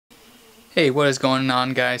Hey, what is going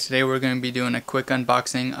on, guys? Today we're going to be doing a quick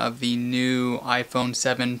unboxing of the new iPhone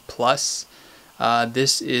 7 Plus.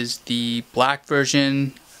 This is the black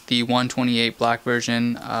version, the 128 black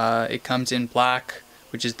version. It comes in black,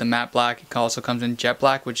 which is the matte black. It also comes in jet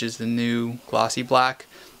black, which is the new glossy black.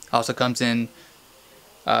 It also comes in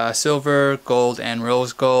silver, gold, and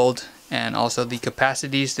rose gold. And also the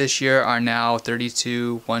capacities this year are now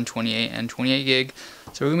 32, 128, and 28 gig.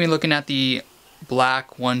 So we're going to be looking at the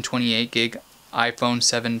black 128 gig iPhone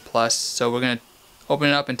 7 Plus. So we're going to open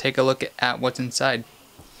it up and take a look at what's inside.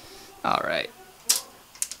 Alright.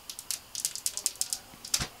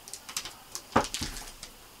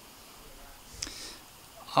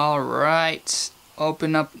 Alright.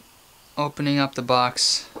 Opening up the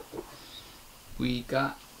box. We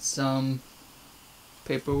got some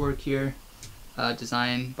paperwork here,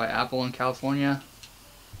 designed by Apple in California.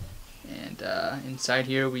 And inside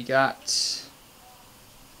here we got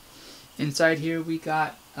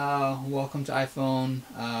welcome to iPhone,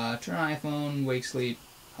 turn on iPhone, wake sleep,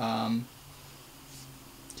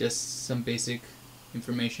 just some basic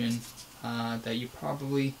information that you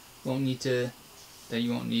probably won't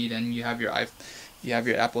need, and you have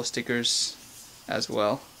your Apple stickers as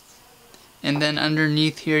well. And then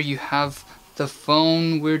underneath here you have the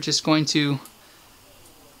phone. We're just going to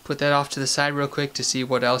put that off to the side real quick to see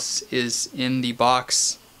what else is in the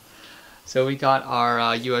box. So we got our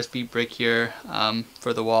USB brick here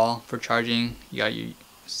for the wall for charging. You got your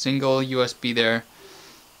single USB there,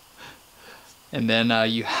 and then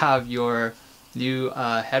you have your new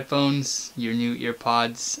headphones, your new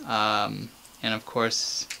earpods, and of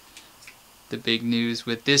course the big news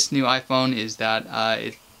with this new iPhone is that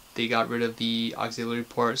they got rid of the auxiliary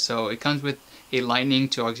port, so it comes with a lightning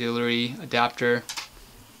to auxiliary adapter.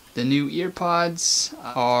 The new earpods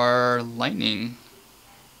are lightning.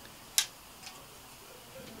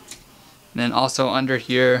 And then also under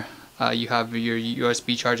here you have your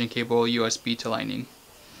USB charging cable, USB to lightning.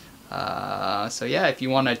 So yeah, if you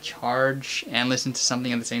want to charge and listen to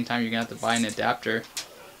something at the same time, you're going to have to buy an adapter.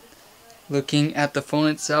 Looking at the phone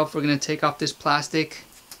itself, we're going to take off this plastic.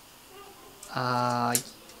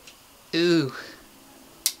 Ooh.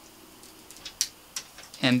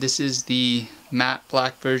 And this is the matte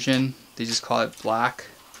black version. They just call it black.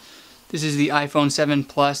 This is the iPhone 7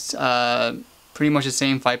 Plus. Pretty much the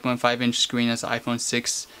same 5.5 inch screen as the iPhone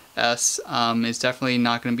 6s. It's definitely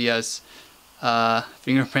not going to be as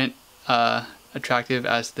fingerprint attractive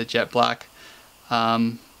as the jet black,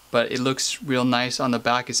 but it looks real nice. On the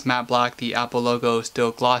back it's matte black. The Apple logo is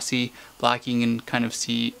still glossy black. You can kind of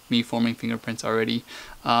see me forming fingerprints already.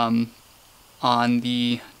 On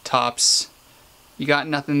the tops you got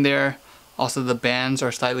nothing there. Also the bands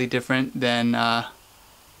are slightly different than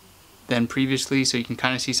previously, so you can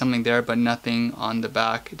kind of see something there, but nothing on the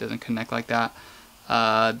back. It doesn't connect like that.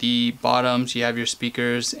 The bottoms, you have your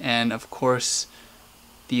speakers and of course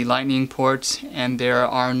the lightning ports, and there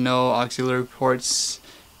are no auxiliary ports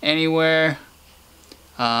anywhere.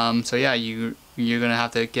 So yeah, you're gonna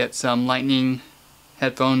have to get some lightning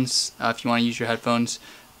headphones if you want to use your headphones,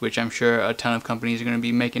 which I'm sure a ton of companies are going to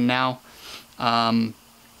be making now.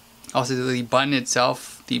 Also the button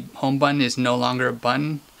itself, the home button is no longer a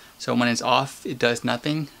button, so when it's off it does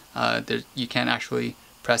nothing. You can't actually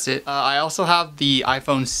press it. I also have the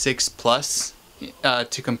iPhone 6 Plus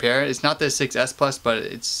to compare. It's not the 6s Plus, but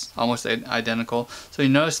it's almost identical. So you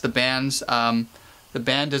notice the bands, the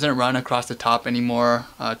band doesn't run across the top anymore,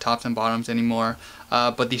 tops and bottoms anymore,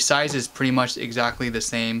 but the size is pretty much exactly the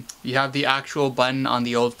same. You have the actual button on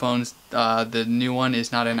the old phones. The new one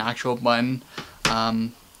is not an actual button.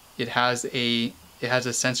 It has a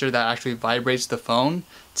sensor that actually vibrates the phone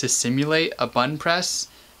to simulate a button press,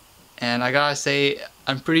 and I gotta say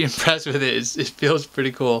I'm pretty impressed with it. It feels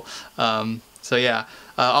pretty cool. So yeah.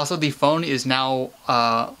 Also the phone is now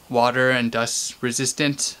water and dust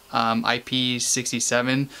resistant,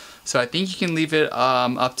 IP67, so I think you can leave it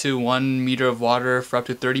up to 1 meter of water for up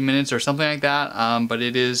to 30 minutes or something like that, but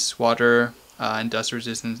it is water and dust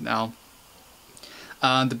resistant now.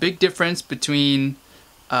 The big difference between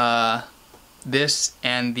this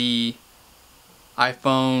and the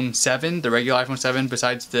iPhone 7, the regular iPhone 7,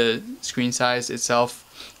 besides the screen size itself,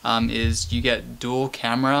 is you get dual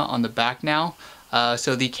camera on the back now.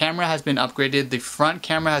 So the camera has been upgraded. The front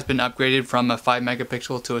camera has been upgraded from a 5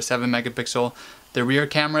 megapixel to a 7 megapixel. The rear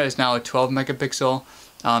camera is now a 12 megapixel.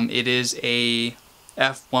 It is a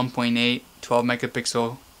f1.8 12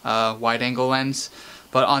 megapixel wide angle lens.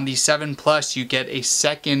 But on the 7 Plus you get a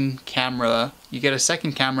second camera. You get a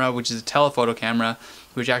second camera, which is a telephoto camera,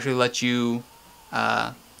 which actually lets you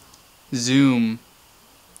zoom.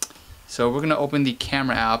 So we're gonna open the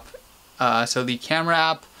camera app. So the camera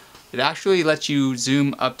app, it actually lets you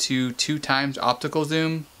zoom up to 2 times optical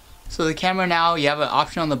zoom. So the camera now, you have an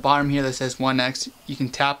option on the bottom here that says 1x. You can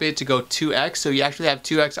tap it to go 2x, so you actually have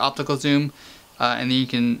 2x optical zoom, and then you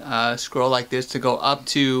can scroll like this to go up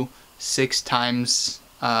to 6 times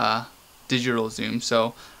digital zoom.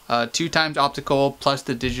 So 2 times optical plus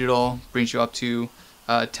the digital brings you up to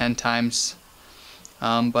 10 times.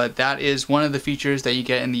 But that is one of the features that you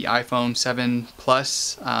get in the iPhone 7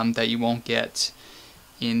 Plus that you won't get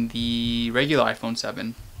in the regular iPhone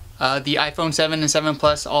 7. The iPhone 7 and 7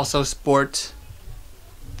 Plus also sport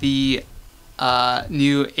the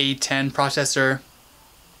new A10 processor.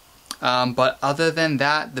 But other than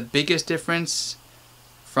that, the biggest difference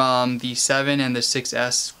from the 7 and the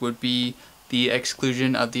 6S would be the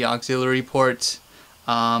exclusion of the auxiliary port,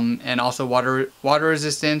 and also water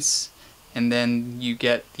resistance. And then you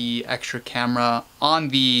get the extra camera on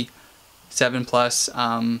the 7 Plus.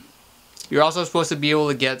 You're also supposed to be able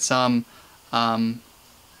to get some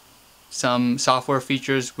software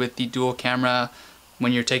features with the dual camera.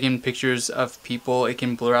 When you're taking pictures of people, it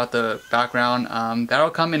can blur out the background. That'll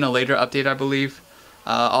come in a later update, I believe.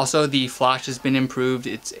 Also, the flash has been improved.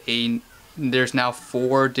 There's now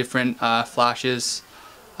 4 different flashes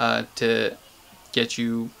to get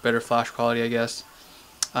you better flash quality, I guess.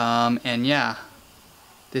 And yeah,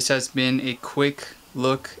 this has been a quick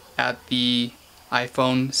look at the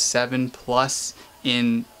iPhone 7 Plus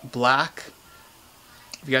in black.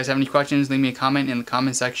 If you guys have any questions, leave me a comment in the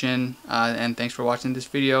comment section, and thanks for watching this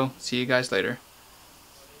video. See you guys later.